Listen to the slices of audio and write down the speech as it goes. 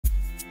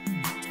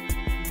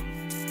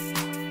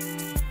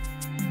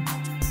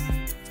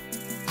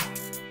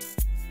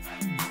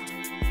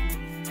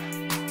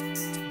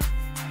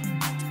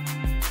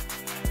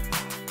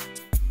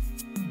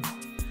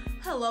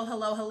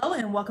Hello,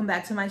 and welcome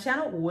back to my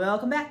channel.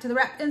 Welcome back to the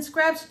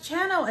Wrappedinscraps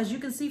channel. As you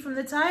can see from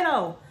the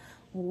title,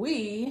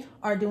 we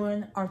are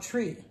doing our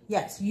tree.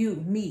 Yes, you,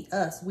 me,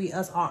 us, we,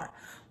 us are.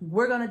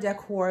 We're gonna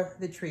decor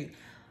the tree.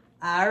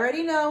 I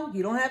already know,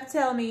 you don't have to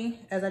tell me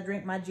as I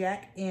drink my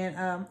Jack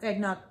and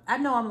eggnog. I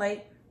know I'm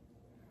late,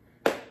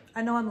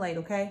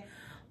 okay?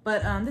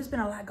 But there's been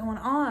a lot going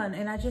on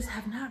and I just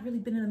have not really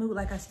been in the mood.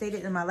 Like I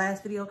stated in my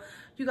last video,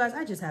 you guys,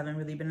 I just haven't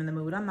really been in the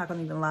mood. I'm not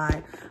gonna even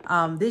lie.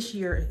 This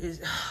year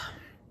is,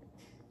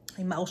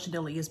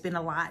 emotionally, it's been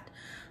a lot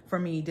for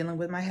me dealing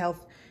with my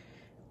health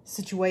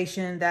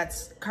situation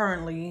that's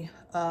currently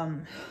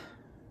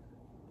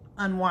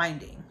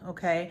unwinding,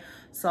 okay?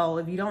 So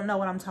if you don't know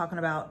what I'm talking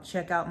about,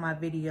 check out my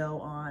video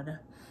on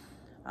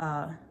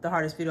the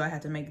hardest video I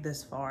had to make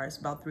this far. It's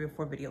about 3 or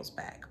 4 videos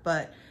back.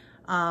 But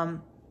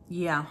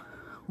yeah,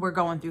 we're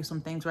going through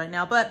some things right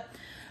now, but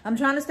I'm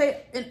trying to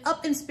stay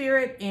up in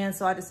spirit. And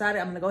so I decided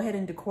I'm gonna go ahead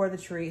and decor the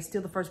tree. It's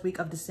still the first week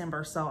of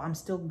December, so I'm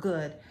still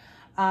good.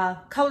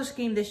 Color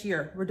scheme this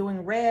year, we're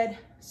doing red,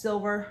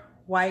 silver,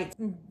 white.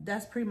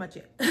 That's pretty much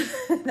it.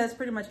 That's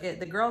pretty much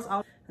it. The girls,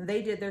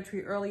 they did their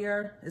tree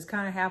earlier. It's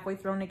kind of halfway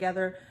thrown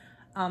together,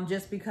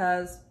 just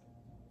because,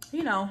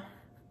 you know,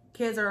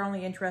 kids are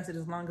only interested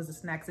as long as the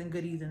snacks and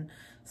goodies and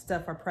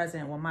stuff are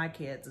present. Well, my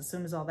kids, as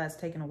soon as all that's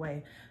taken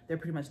away, they're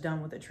pretty much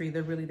done with the tree.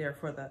 They're really there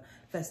for the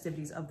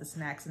festivities of the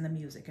snacks and the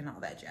music and all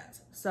that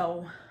jazz.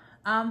 So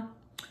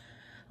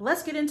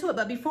let's get into it.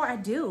 But before I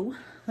do,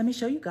 let me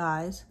show you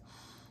guys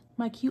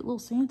my cute little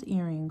Santa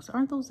earrings.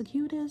 Aren't those the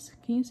cutest?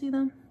 Can you see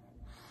them?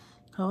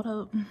 Hold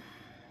up.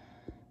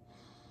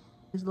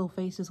 His little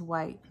face is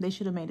white. They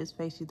should have made his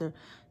face either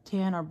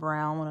tan or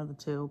brown, one of the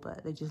two,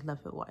 but they just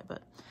left it white.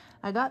 But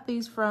I got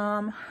these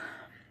from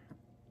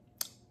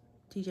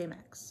TJ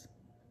Maxx.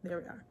 There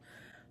we are.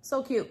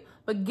 So cute.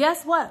 But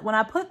guess what? When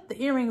I put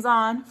the earrings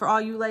on, for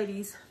all you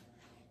ladies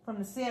from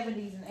the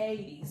 70s and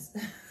 80s,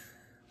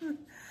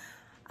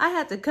 I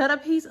had to cut a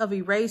piece of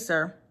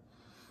eraser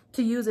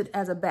to use it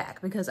as a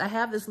back, because I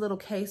have this little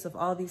case of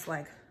all these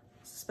like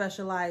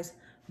specialized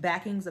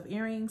backings of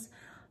earrings.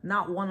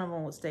 Not one of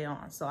them would stay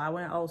on, so I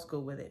went old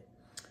school with it.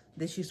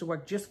 This used to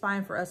work just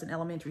fine for us in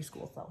elementary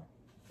school, so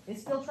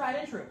it's still tried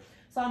and true.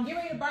 So I'm getting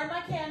ready to burn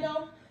my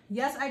candle.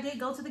 Yes, I did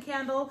go to the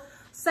candle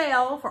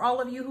sale, for all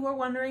of you who are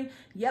wondering.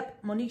 Yep,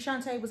 Monique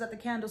Shante was at the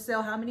candle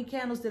sale. How many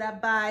candles did I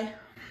buy?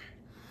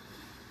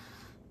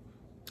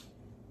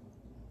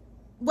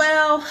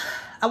 Well,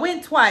 I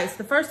went twice.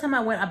 The first time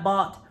I went, I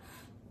bought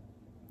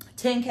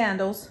 10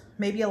 candles,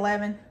 maybe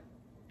 11,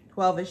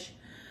 12-ish.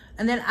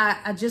 And then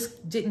I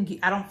just didn't,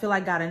 I don't feel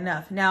I got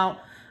enough. Now,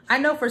 I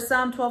know for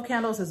some 12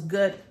 candles is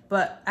good,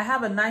 but I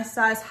have a nice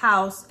size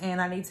house and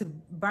I need to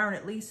burn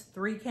at least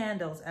 3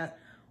 candles at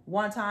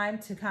one time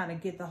to kind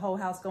of get the whole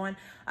house going.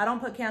 I don't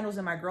put candles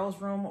in my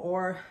girls' room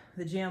or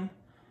the gym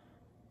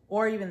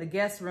or even the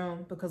guest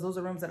room, because those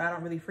are rooms that I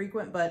don't really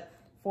frequent. But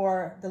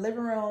for the living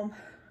room,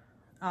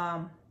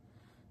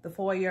 the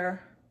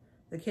foyer,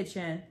 the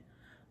kitchen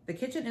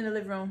and the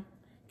living room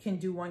can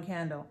do 1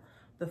 candle.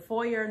 The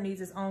foyer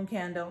needs its own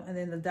candle, and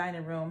then the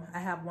dining room, I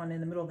have one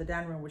in the middle of the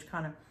dining room, which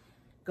kind of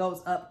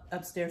goes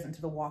upstairs into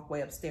the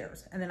walkway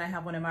upstairs. And then I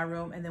have one in my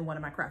room and then one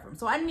in my craft room.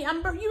 So I'm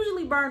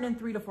usually burning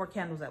 3 to 4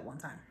 candles at one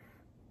time.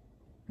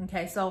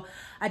 Okay, so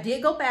I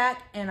did go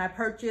back and I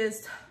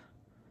purchased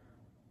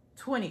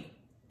 20,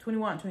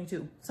 21,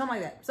 22, something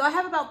like that. So I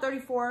have about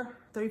 34,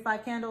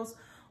 35 candles,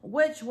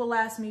 which will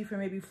last me for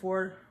maybe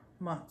 4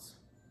 months,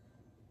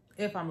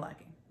 if I'm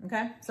lucky.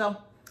 Okay, so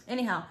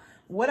anyhow,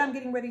 what I'm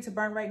getting ready to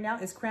burn right now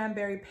is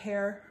cranberry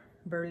pear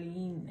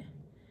Berlin.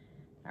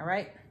 All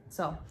right,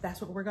 so that's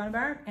what we're gonna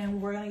burn,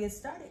 and we're gonna get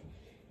started.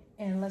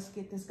 And let's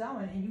get this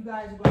going. And you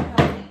guys are gonna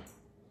help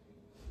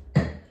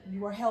me.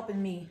 You are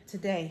helping me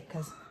today,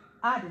 because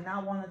I did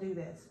not want to do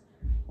this.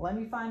 Let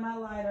me find my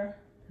lighter,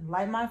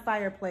 light my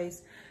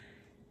fireplace,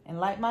 and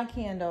light my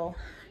candle,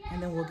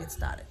 and then we'll get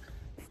started.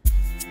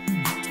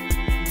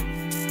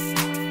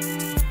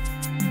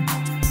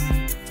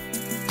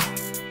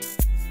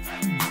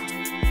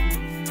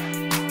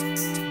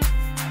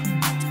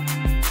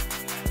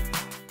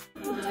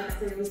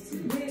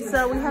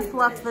 So we have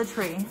fluffed the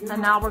tree,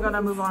 and now we're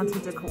gonna move on to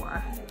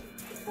decor.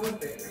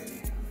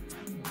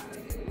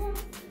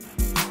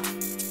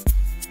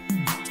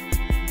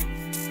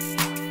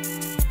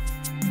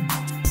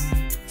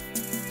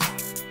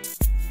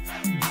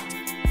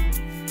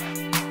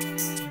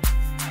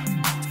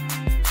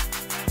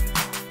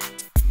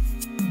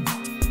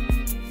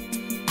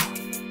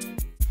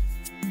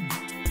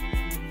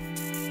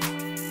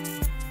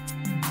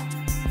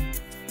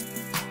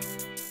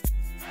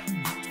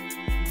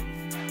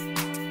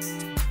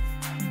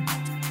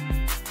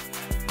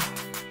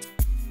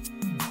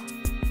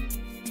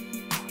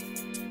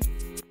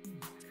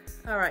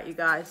 All right, you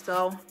guys,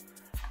 so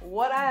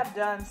what I have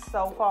done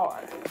so far,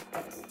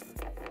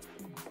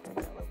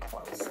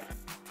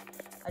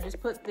 I just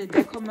put the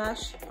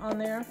decoupage on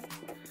there.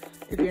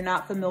 If you're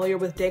not familiar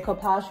with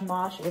decoupage,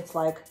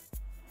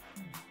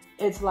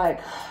 it's like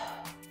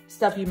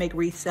stuff you make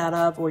wreaths out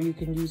of, or you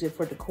can use it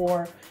for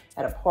decor.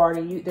 at a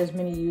party. There's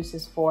many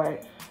uses for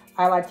it.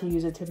 I like to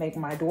use it to make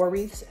my door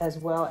wreaths as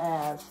well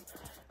as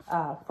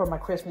for my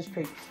Christmas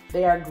tree.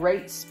 They are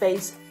great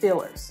space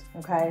fillers,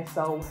 okay?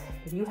 So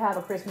if you have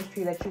a Christmas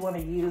tree that you want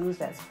to use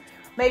that's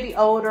maybe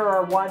older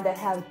or one that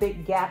has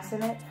big gaps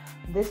in it,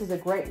 this is a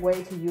great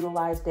way to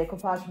utilize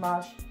decoupage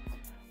mâche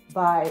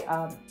by,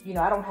 you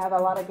know, I don't have a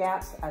lot of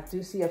gaps. I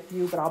do see a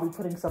few, but I'll be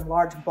putting some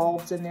large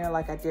bulbs in there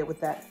like I did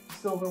with that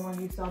silver one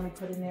you saw me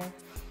put in there.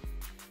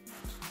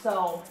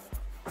 So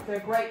they're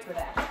great for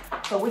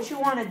that. So what you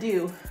want to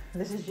do,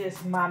 this is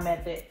just my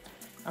method.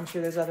 I'm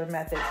sure there's other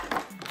methods.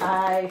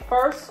 I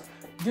first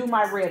do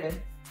my ribbon,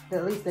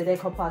 at least the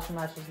decoupage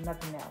mâche is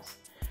nothing else.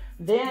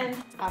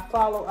 Then I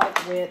follow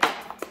up with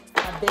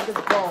my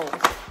biggest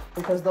bulbs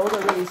because those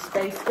are really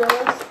space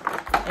fillers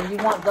and you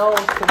want those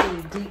to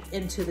be deep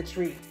into the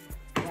tree.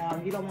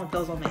 You don't want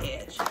those on the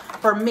edge.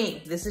 For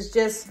me, this is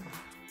just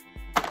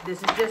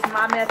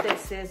my method,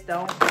 sis.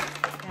 Don't,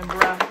 and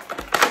bruh,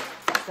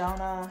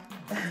 don't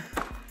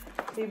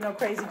leave no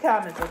crazy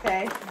comments,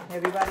 okay?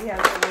 Everybody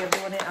has their way of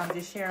doing it. I'm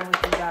just sharing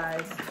with you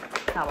guys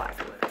how I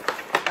do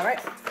it. All right,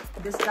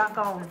 this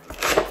doggone,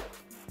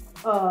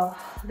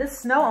 this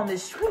snow on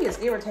this tree is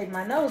irritating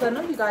my nose. I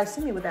know you guys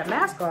see me with that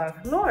mask on.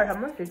 Lord,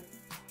 I'm looking.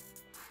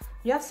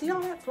 Y'all see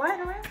all that flying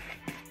around?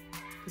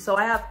 So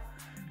I have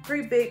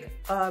 3 big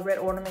red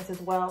ornaments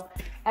as well.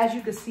 As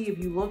you can see, if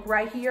you look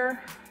right here,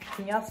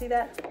 can y'all see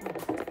that?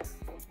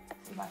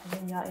 See if I can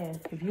bring y'all in.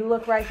 If you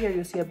look right here,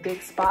 you'll see a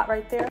big spot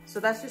right there. So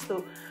that's just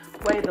the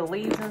way the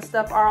leaves and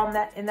stuff are on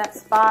in that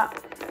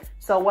spot.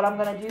 So what I'm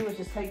gonna do is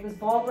just take this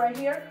bulb right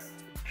here.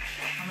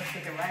 I'm gonna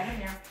stick it right in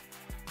there,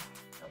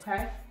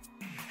 okay?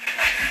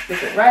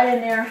 Stick it right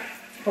in there.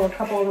 Pull a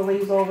couple of the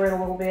leaves over it a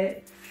little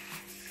bit.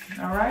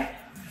 All right,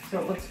 so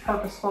it looks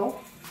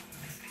purposeful.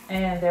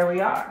 And there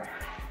we are.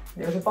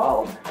 There's a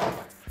bulb.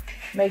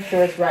 Make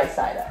sure it's right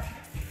side up.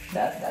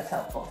 That's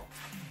helpful.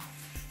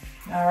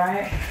 All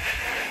right.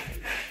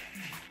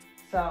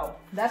 So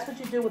that's what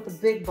you do with the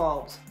big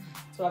bulbs.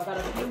 So I've got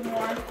a few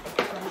more. So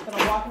I'm just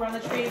gonna walk around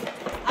the tree.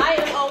 I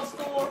am old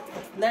school.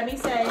 Let me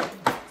say,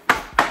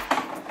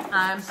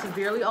 I'm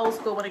severely old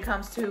school when it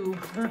comes to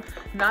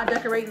not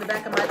decorating the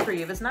back of my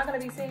tree. If it's not gonna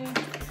be seen,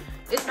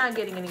 it's not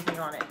getting anything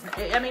on it.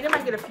 I mean, it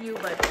might get a few,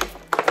 but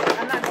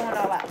I'm not going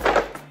all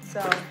out. So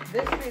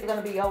this tree is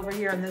gonna be over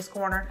here in this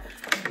corner.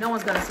 No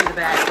one's gonna see the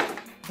back.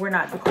 We're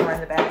not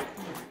decoring the back.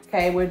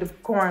 Okay, we're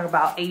decoring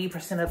about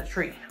 80% of the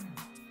tree.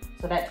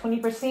 So that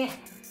 20%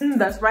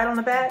 that's right on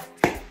the back,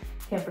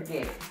 can't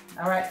forget it.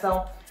 All right,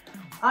 so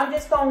I'm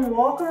just gonna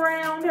walk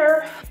around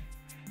her.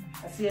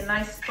 I see a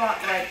nice spot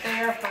right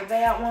there for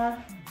that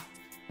one.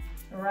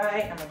 All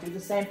right, I'm gonna do the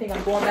same thing.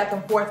 I'm going back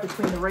and forth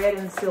between the red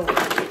and silver.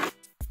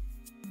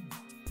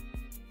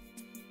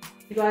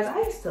 You guys, I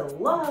used to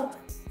love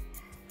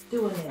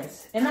doing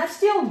this. And I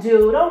still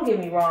do, don't get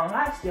me wrong,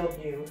 I still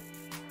do.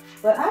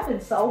 But I've been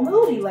so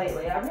moody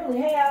lately, I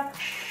really have.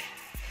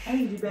 I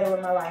need to do better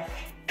with my life.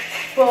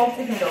 Well,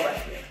 it can go right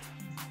here.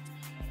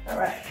 All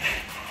right.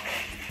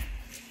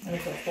 I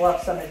need to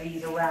fluff some of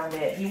these around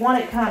it. You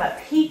want it kind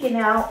of peeking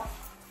out,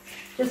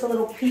 just a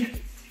little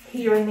peek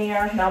here and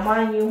there. Now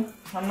mind you,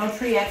 I'm no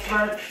tree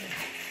expert,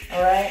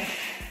 all right?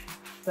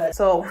 But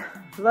so,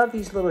 love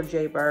these little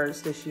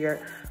jaybirds this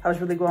year. I was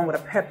really going with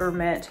a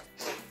peppermint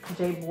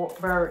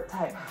jaybird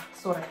type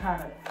sort of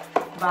kind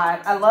of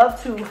vibe. I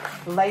love to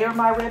layer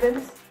my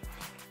ribbons,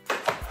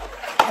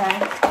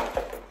 okay?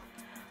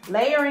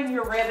 Layering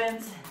your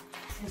ribbons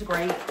is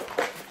great.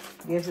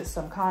 Gives it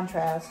some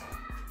contrast.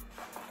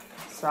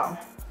 So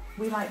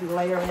we might be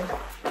layering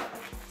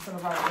some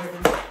of our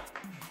ribbons.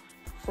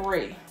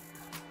 3.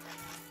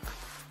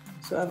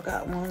 So I've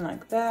got one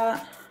like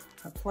that,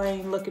 a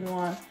plain looking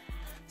one.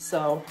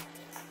 So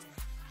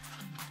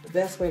the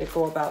best way to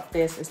go about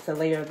this is to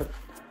layer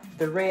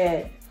the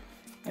red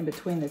in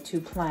between the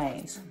 2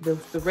 plains.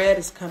 The red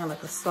is kind of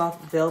like a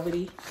soft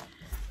velvety,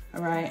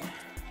 all right?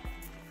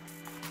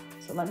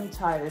 So let me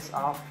tie this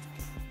off.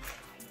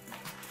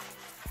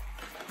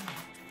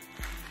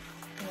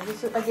 And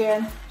this is,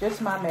 again,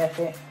 just my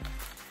method.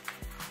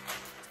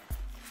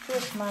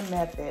 Just my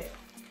method,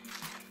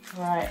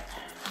 all right?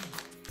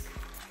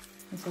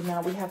 And so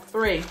now we have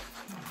 3,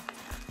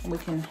 and we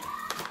can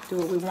do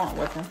what we want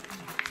with them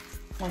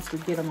once we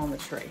get them on the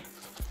tree.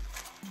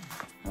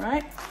 All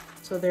right,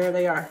 so there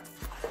they are.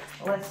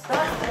 Let's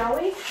start, shall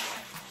we?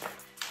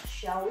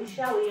 Shall we,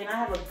 shall we? And I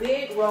have a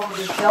big roll of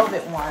this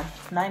velvet one,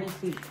 90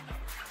 feet.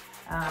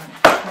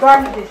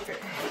 Garden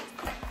District.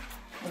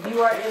 If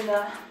you are in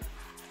the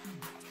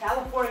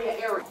California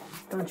area,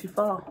 don't you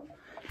fall?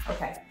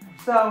 Okay,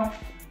 so,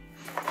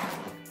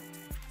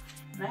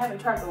 and I haven't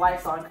turned the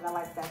lights on because I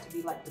like that to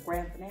be like the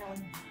grand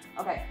finale.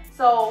 Okay,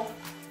 so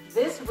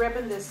this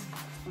ribbon, this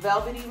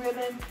velvety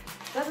ribbon,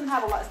 doesn't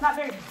have a lot, it's not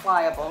very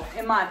pliable,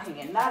 in my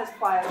opinion, not as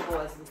pliable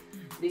as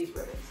these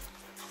ribbons.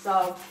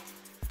 So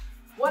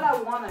what I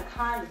want to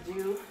kind of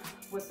do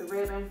with the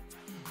ribbon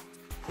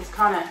is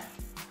kind of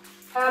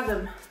have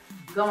them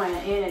going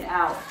in and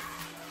out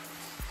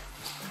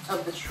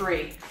of the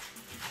tree.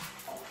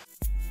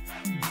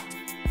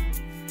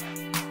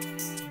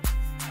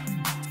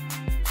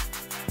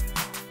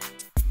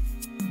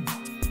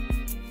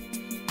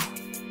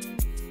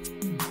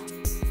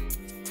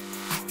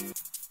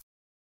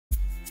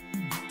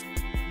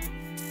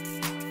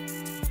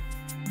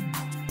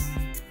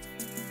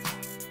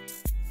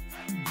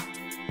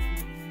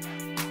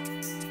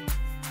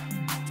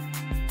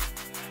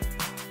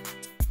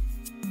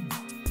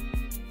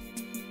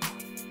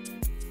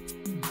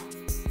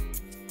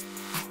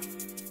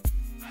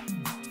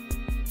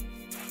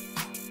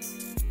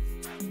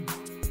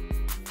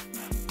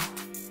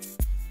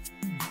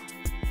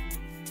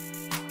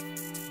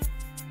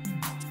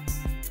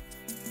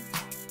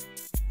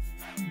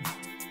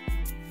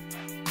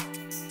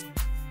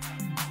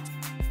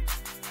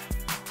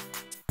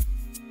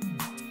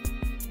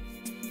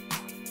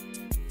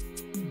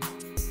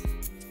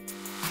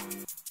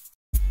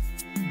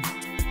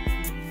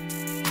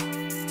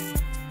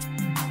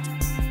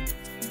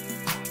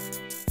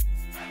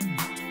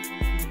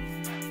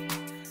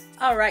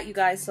 All right, you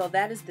guys, so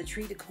that is the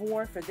tree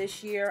decor for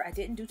this year. I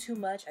didn't do too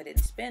much. I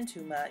didn't spend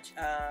too much.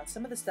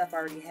 Some of the stuff I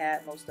already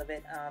had, most of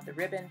it. The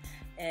ribbon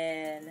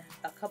and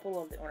a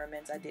couple of the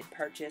ornaments I did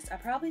purchase. I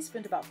probably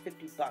spent about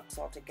 50 bucks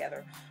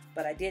altogether,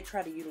 but I did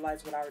try to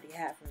utilize what I already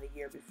had from the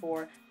year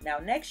before. Now,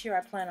 next year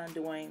I plan on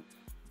doing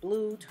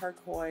blue,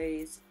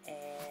 turquoise,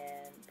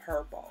 and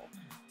purple.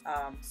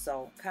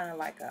 So kind of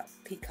like a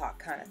peacock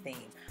kind of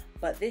theme.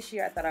 But this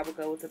year I thought I would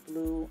go with the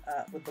blue,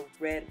 with the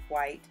red,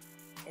 white,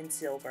 and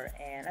silver,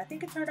 and I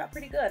think it turned out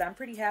pretty good. I'm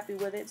pretty happy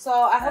with it. So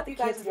I hope you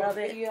guys enjoyed the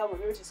video.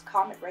 Remember, just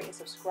comment, rate, and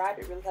subscribe.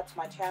 It really helps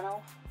my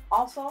channel.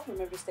 Also,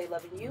 remember to stay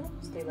loving you,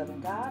 stay loving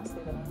God, stay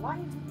loving life,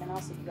 and I'll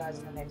see you guys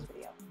in the next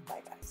video.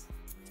 Bye, guys.